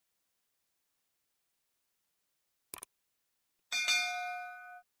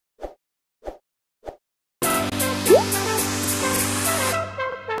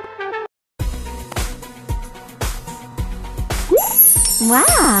Wow!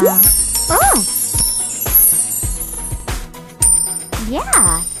 Oh!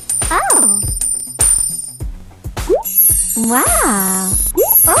 Yeah! Oh! Wow!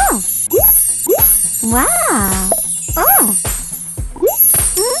 Oh! Wow! Oh!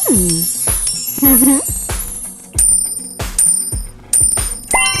 Mm.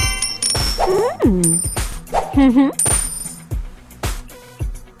 Mm.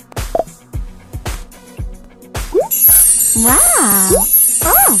 Wow!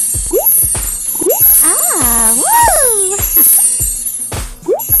 Oh! Ah! Woo!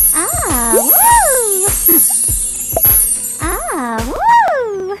 Ah! Woo! Ah! Woo!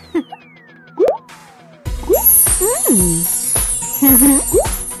 Mm.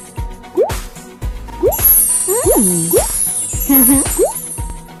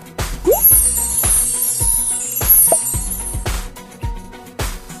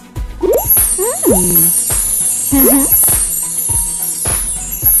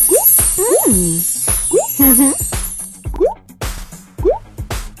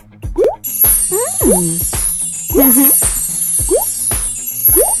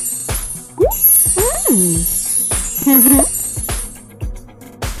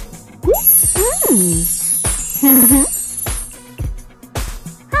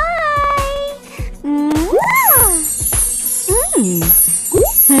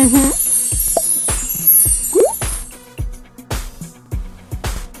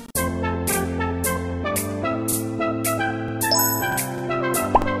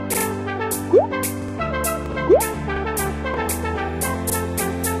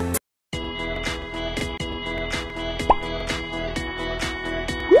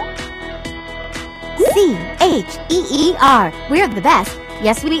 C-H-E-E-R, we're the best,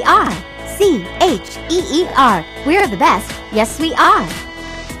 yes we are. C-H-E-E-R, we're the best, yes we are.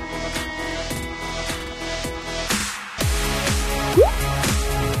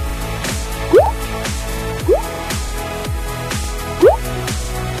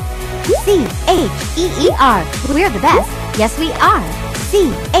 C-H-E-E-R, we're the best, yes we are.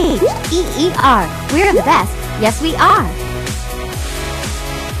 C-H-E-E-R, we're the best, yes we are.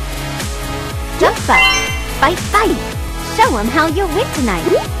 Jump up, fight, fight, show 'em how you'll win tonight.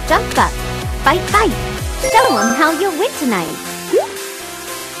 Jump up, fight, fight, show 'em how you'll win tonight.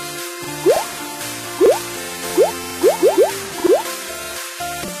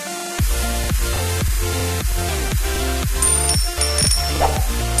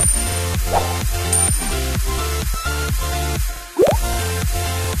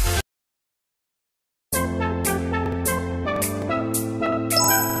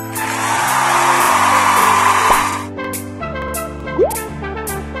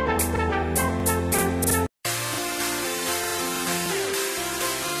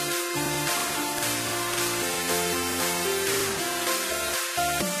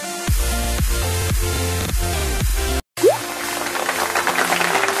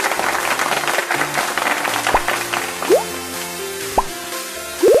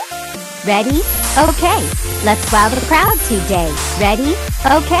 Ready? Okay, let's wow the crowd today. Ready?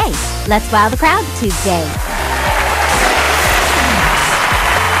 Okay, let's wow the crowd today.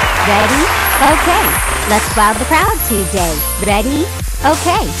 Ready? Okay, let's wow the crowd today. Ready?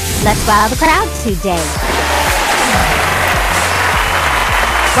 Okay, let's wow the crowd today.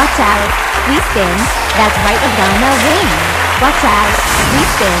 Watch out, we spin, that's right, we're gonna win. Watch out, we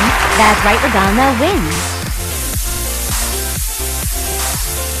spin, that's right, we're gonna win.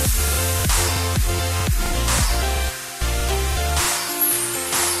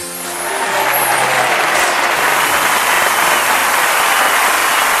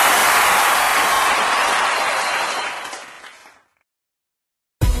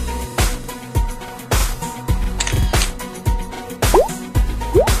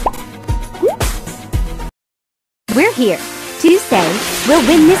 We're here to say we'll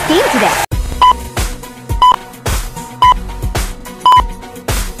win this game today.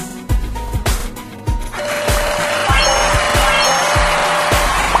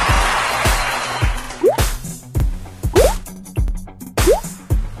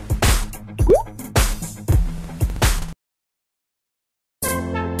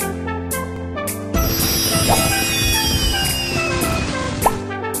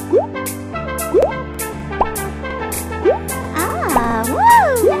 Ah,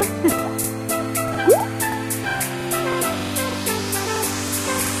 woo!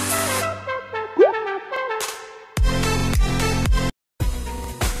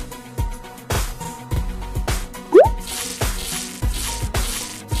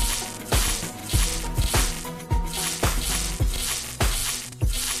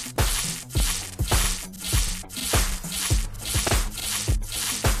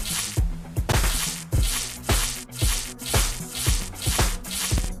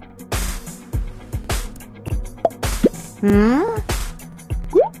 Hmm?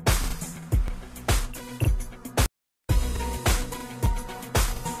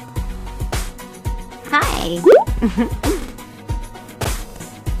 Hi.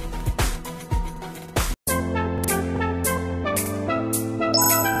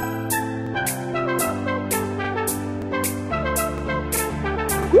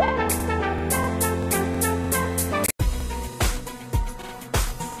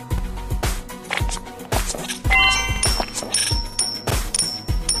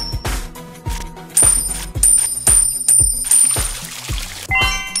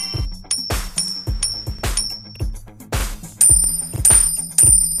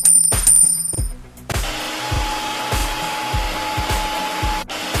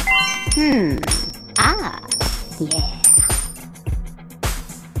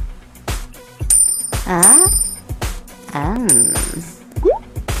 Ah.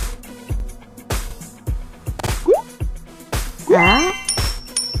 Yeah.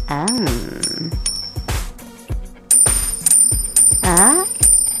 Um.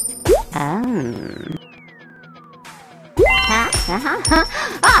 Um.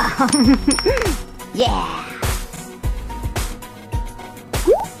 Yeah.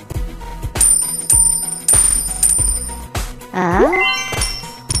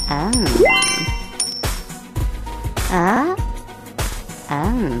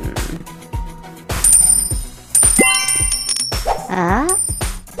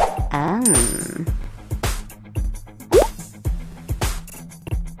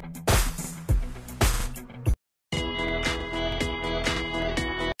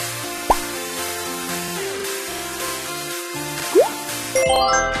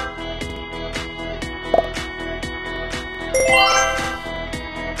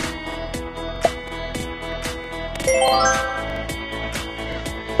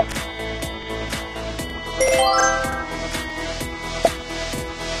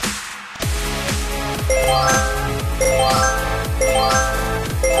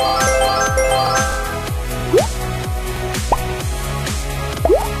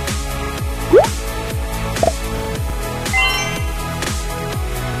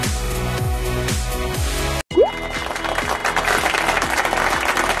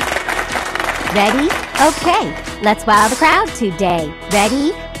 Ready? Okay. Let's wow the crowd today.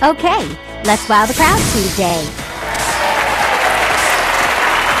 Ready? Okay. Let's wow the crowd today.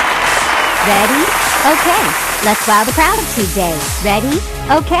 Ready? Okay. Let's wow the crowd today. Ready?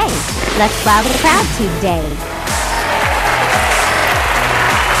 Okay. Let's wow the crowd today.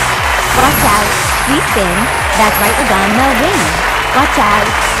 Watch out. We spin. That's right, we're gonna win. Watch out.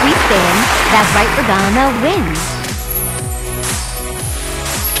 We spin. That's right, we're gonna win.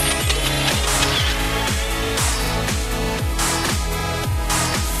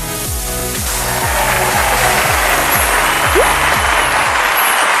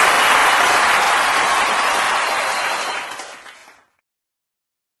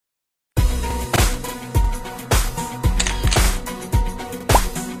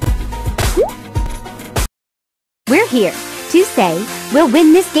 We're here to say we'll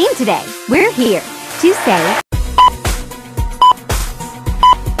win this game today. We're here to say